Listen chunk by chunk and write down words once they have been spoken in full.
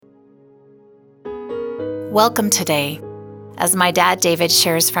Welcome today, as my dad David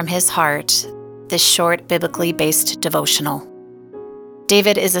shares from his heart this short biblically based devotional.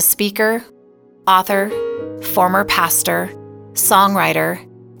 David is a speaker, author, former pastor, songwriter,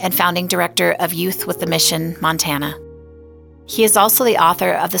 and founding director of Youth with the Mission, Montana. He is also the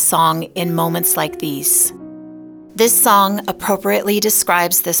author of the song In Moments Like These. This song appropriately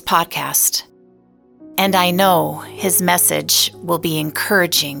describes this podcast, and I know his message will be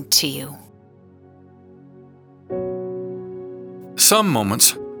encouraging to you. Some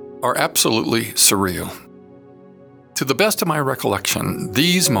moments are absolutely surreal. To the best of my recollection,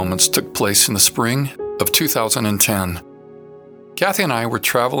 these moments took place in the spring of 2010. Kathy and I were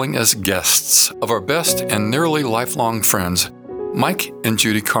traveling as guests of our best and nearly lifelong friends, Mike and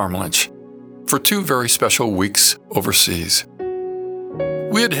Judy Carmelich, for 2 very special weeks overseas.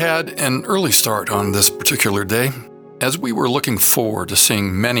 We had had an early start on this particular day, as we were looking forward to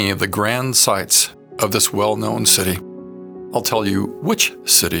seeing many of the grand sights of this well-known city. I'll tell you which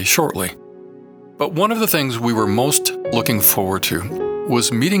city shortly. But one of the things we were most looking forward to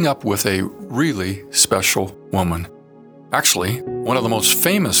was meeting up with a really special woman. Actually, one of the most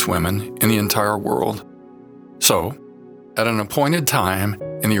famous women in the entire world. So, at an appointed time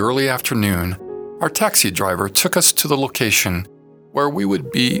in the early afternoon, our taxi driver took us to the location where we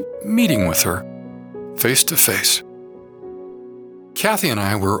would be meeting with her, face to face. Kathy and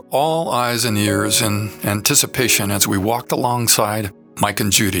I were all eyes and ears in anticipation as we walked alongside Mike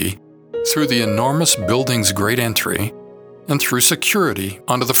and Judy through the enormous building's great entry and through security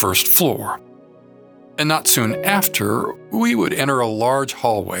onto the first floor. And not soon after, we would enter a large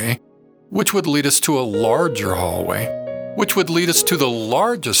hallway, which would lead us to a larger hallway, which would lead us to the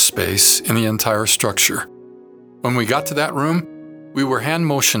largest space in the entire structure. When we got to that room, we were hand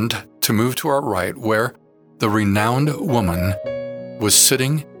motioned to move to our right, where the renowned woman was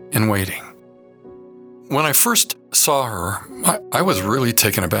sitting and waiting. When I first saw her, I was really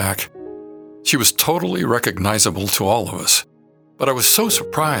taken aback. She was totally recognizable to all of us, but I was so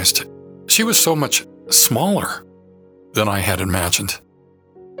surprised. She was so much smaller than I had imagined.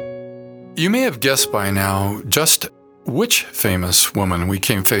 You may have guessed by now just which famous woman we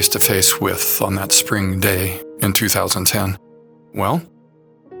came face to face with on that spring day in 2010. Well,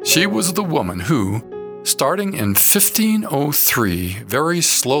 she was the woman who, starting in 1503, very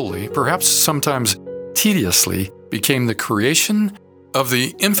slowly, perhaps sometimes tediously, became the creation of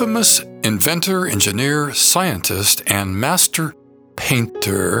the infamous inventor, engineer, scientist, and master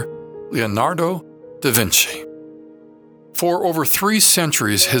painter Leonardo da Vinci. For over 3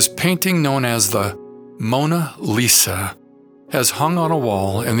 centuries, his painting, known as the Mona Lisa, has hung on a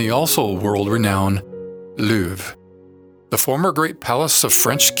wall in the also world-renowned Louvre, the former great palace of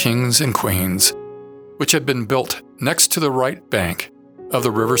French kings and queens, which had been built next to the right bank of the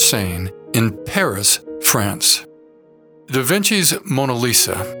River Seine in Paris, France. Da Vinci's Mona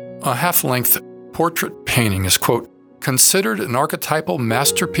Lisa, a half-length portrait painting, is, quote, considered an archetypal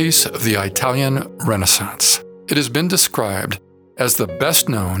masterpiece of the Italian Renaissance. It has been described as the best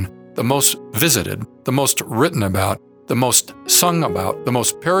known, the most visited, the most written about, the most sung about, the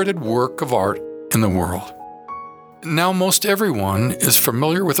most parodied work of art in the world. Now, most everyone is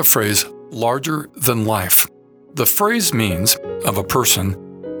familiar with the phrase larger than life. The phrase means of a person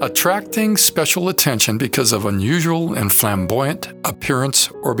attracting special attention because of unusual and flamboyant appearance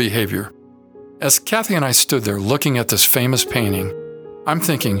or behavior. As Kathy and I stood there looking at this famous painting, I'm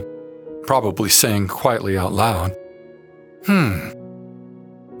thinking, probably saying quietly out loud,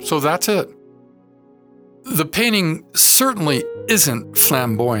 so that's it. The painting certainly isn't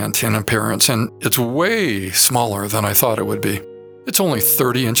flamboyant in appearance, and it's way smaller than I thought it would be. It's only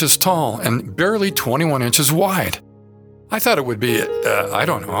 30 inches tall and barely 21 inches wide. I thought it would be,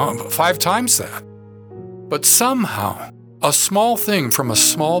 5 times that. But somehow, a small thing from a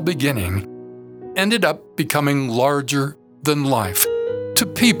small beginning ended up becoming larger than life to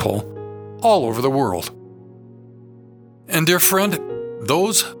people all over the world. And dear friend,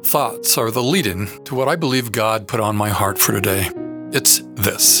 those thoughts are the lead-in to what I believe God put on my heart for today. It's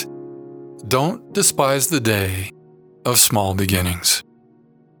this: don't despise the day of small beginnings.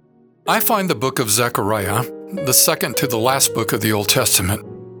 I find the book of Zechariah, the second to the last book of the Old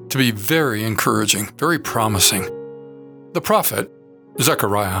Testament, to be very encouraging, very promising. The prophet,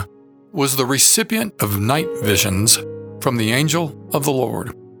 Zechariah, was the recipient of night visions from the angel of the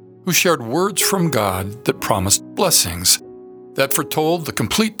Lord, who shared words from God that promised blessings, that foretold the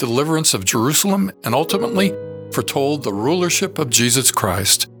complete deliverance of Jerusalem and ultimately foretold the rulership of Jesus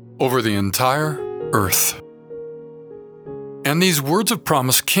Christ over the entire earth. And these words of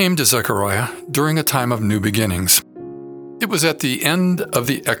promise came to Zechariah during a time of new beginnings. It was at the end of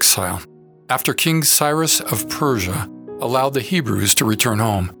the exile, after King Cyrus of Persia allowed the Hebrews to return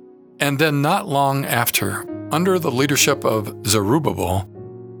home. And then not long after, under the leadership of Zerubbabel,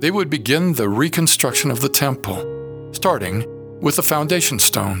 they would begin the reconstruction of the temple, starting with the foundation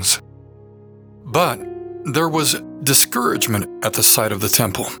stones. But there was discouragement at the sight of the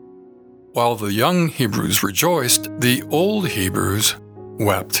temple. While the young Hebrews rejoiced, the old Hebrews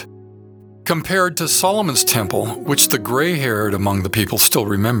wept. Compared to Solomon's temple, which the gray-haired among the people still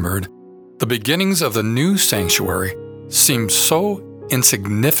remembered, the beginnings of the new sanctuary seemed so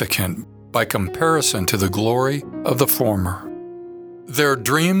insignificant by comparison to the glory of the former. Their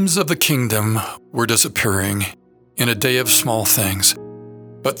dreams of the kingdom were disappearing in a day of small things.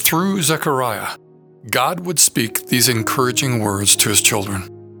 But through Zechariah, God would speak these encouraging words to his children.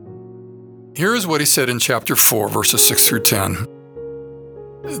 Here is what he said in chapter 4, verses 6 through 10.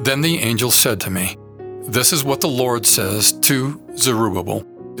 Then the angel said to me, "This is what the Lord says to Zerubbabel.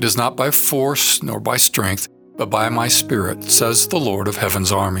 It is not by force nor by strength, but by my Spirit, says the Lord of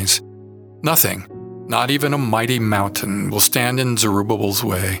heaven's armies. Nothing, not even a mighty mountain, will stand in Zerubbabel's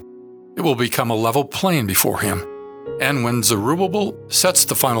way. It will become a level plain before him. And when Zerubbabel sets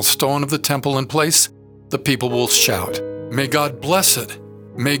the final stone of the temple in place, the people will shout, 'May God bless it!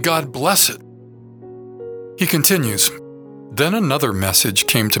 May God bless it!'" He continues, "Then another message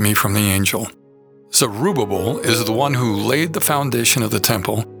came to me from the angel. Zerubbabel is the one who laid the foundation of the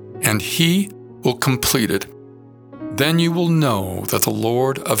temple, and he will complete it. Then you will know that the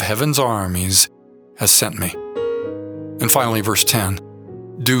Lord of heaven's armies has sent me." And finally, verse 10,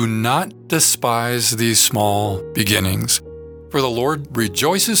 "Do not despise these small beginnings, for the Lord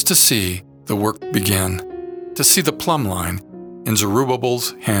rejoices to see the work begin, to see the plumb line in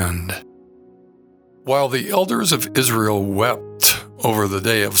Zerubbabel's hand." While the elders of Israel wept over the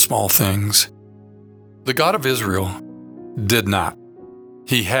day of small things, the God of Israel did not.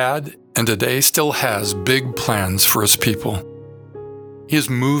 He had, and today still has, big plans for his people. He is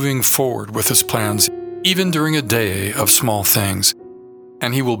moving forward with his plans, even during a day of small things,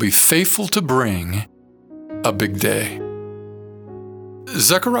 and he will be faithful to bring a big day.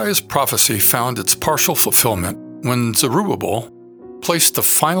 Zechariah's prophecy found its partial fulfillment when Zerubbabel placed the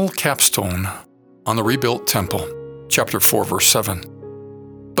final capstone on the rebuilt temple, chapter 4, verse 7.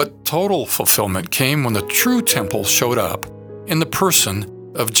 But total fulfillment came when the true temple showed up in the person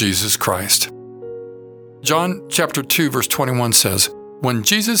of Jesus Christ. John chapter 2, verse 21 says, "When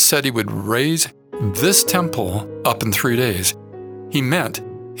Jesus said he would raise this temple up in 3 days, he meant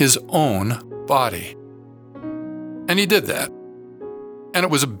his own body." And he did that. And it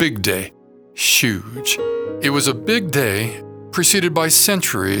was a big day. Huge. It was a big day preceded by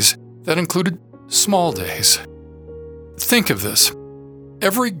centuries that included small days. Think of this.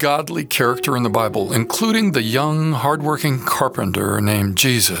 Every godly character in the Bible, including the young, hardworking carpenter named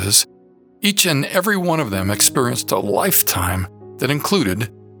Jesus, each and every one of them experienced a lifetime that included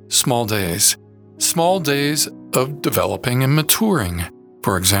small days. Small days of developing and maturing,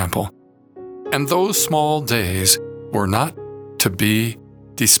 for example. And those small days were not to be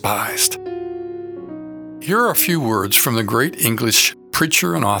despised. Here are a few words from the great English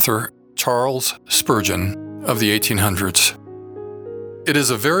preacher and author Charles Spurgeon of the 1800s. "It is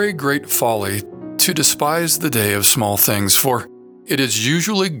a very great folly to despise the day of small things, for it is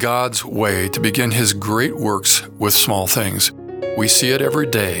usually God's way to begin his great works with small things. We see it every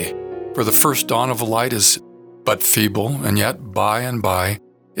day, for the first dawn of light is but feeble, and yet by and by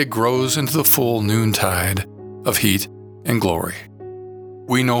it grows into the full noontide of heat and glory.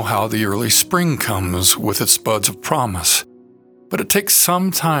 We know how the early spring comes with its buds of promise, but it takes some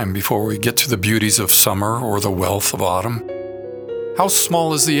time before we get to the beauties of summer or the wealth of autumn. How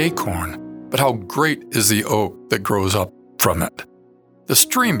small is the acorn, but how great is the oak that grows up from it. The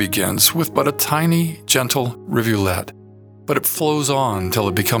stream begins with but a tiny, gentle rivulet, but it flows on till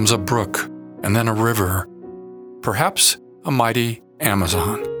it becomes a brook and then a river, perhaps a mighty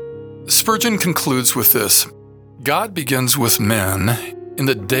Amazon." Spurgeon concludes with this: "God begins with men in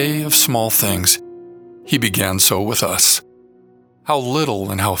the day of small things. He began so with us. How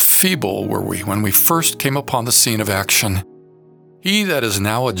little and how feeble were we when we first came upon the scene of action. He that is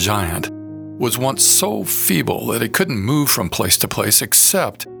now a giant was once so feeble that he couldn't move from place to place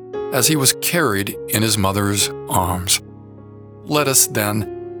except as he was carried in his mother's arms. Let us,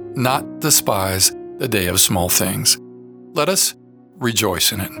 then, not despise the day of small things. Let us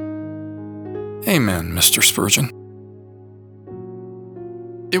rejoice in it." Amen, Mr. Spurgeon.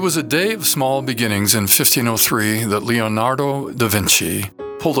 It was a day of small beginnings in 1503 that Leonardo da Vinci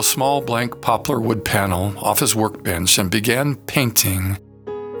pulled a small blank poplar wood panel off his workbench and began painting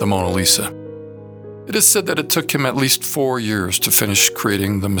the Mona Lisa. It is said that it took him at least 4 years to finish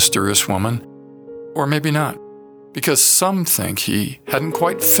creating the mysterious woman. Or maybe not, because some think he hadn't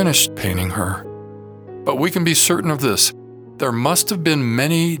quite finished painting her. But we can be certain of this. There must have been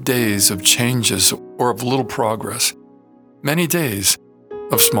many days of changes or of little progress. Many days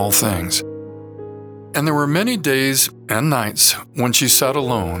of small things. And there were many days and nights when she sat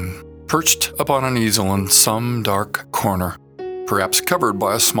alone, perched upon an easel in some dark corner, perhaps covered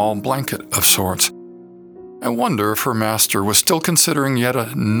by a small blanket of sorts. I wonder if her master was still considering yet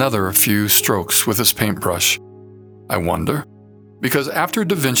another few strokes with his paintbrush. I wonder, because after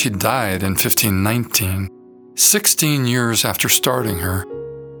Da Vinci died in 1519, 16 years after starting her,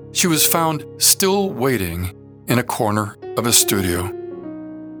 she was found still waiting in a corner of his studio.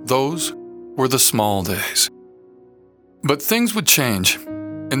 Those were the small days. But things would change.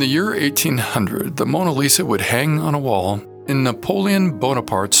 In the year 1800, the Mona Lisa would hang on a wall in Napoleon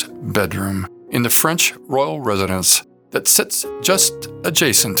Bonaparte's bedroom in the French royal residence that sits just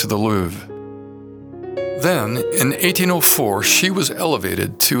adjacent to the Louvre. Then, in 1804, she was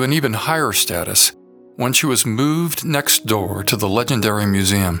elevated to an even higher status when she was moved next door to the legendary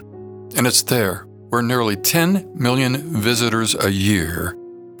museum. And it's there where nearly 10 million visitors a year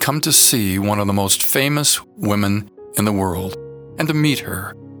come to see one of the most famous women in the world and to meet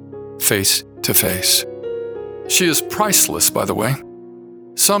her face to face. She is priceless, by the way.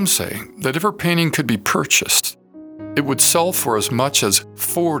 Some say that if her painting could be purchased, it would sell for as much as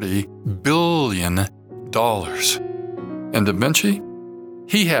 $40 billion. And Da Vinci?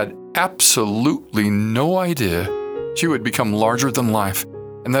 He had absolutely no idea she would become larger than life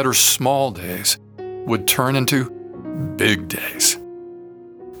and that her small days would turn into big days.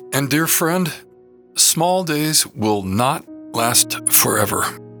 And dear friend, small days will not last forever.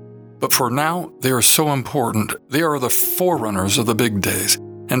 But for now, they are so important. They are the forerunners of the big days.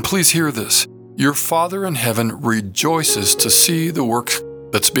 And please hear this. Your Father in heaven rejoices to see the work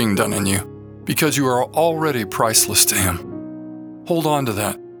that's being done in you, because you are already priceless to him. Hold on to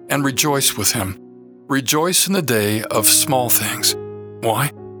that and rejoice with him. Rejoice in the day of small things.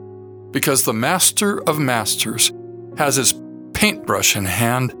 Why? Because the Master of Masters has his paintbrush in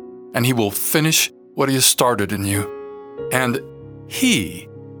hand, and he will finish what he has started in you. And he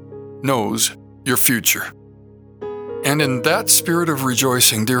knows your future. And in that spirit of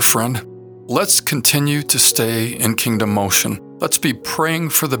rejoicing, dear friend, let's continue to stay in kingdom motion. Let's be praying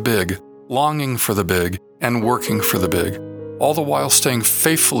for the big, longing for the big, and working for the big, all the while staying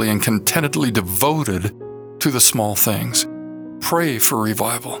faithfully and contentedly devoted to the small things. Pray for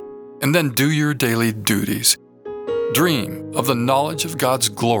revival, and then do your daily duties. Dream of the knowledge of God's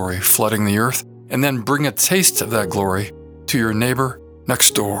glory flooding the earth, and then bring a taste of that glory to your neighbor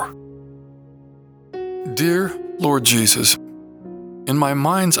next door. Dear Lord Jesus, in my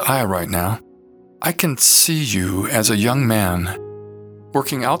mind's eye right now, I can see you as a young man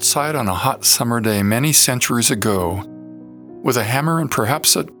working outside on a hot summer day many centuries ago with a hammer and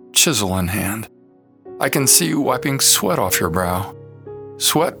perhaps a chisel in hand. I can see you wiping sweat off your brow,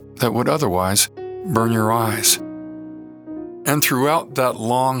 sweat that would otherwise burn your eyes. And throughout that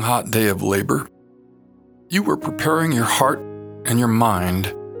long, hot day of labor, you were preparing your heart and your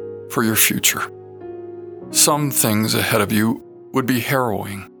mind for your future. Some things ahead of you would be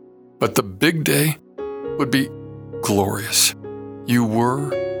harrowing, but the big day would be glorious. You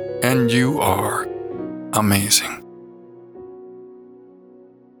were and you are amazing.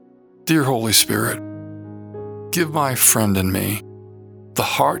 Dear Holy Spirit, give my friend and me the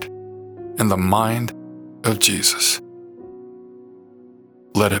heart and the mind of Jesus.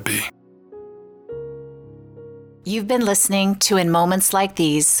 Let it be. You've been listening to In Moments Like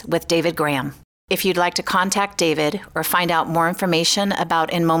These with David Graham. If you'd like to contact David or find out more information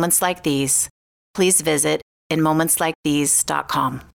about In Moments Like These, please visit inmomentslikethese.com.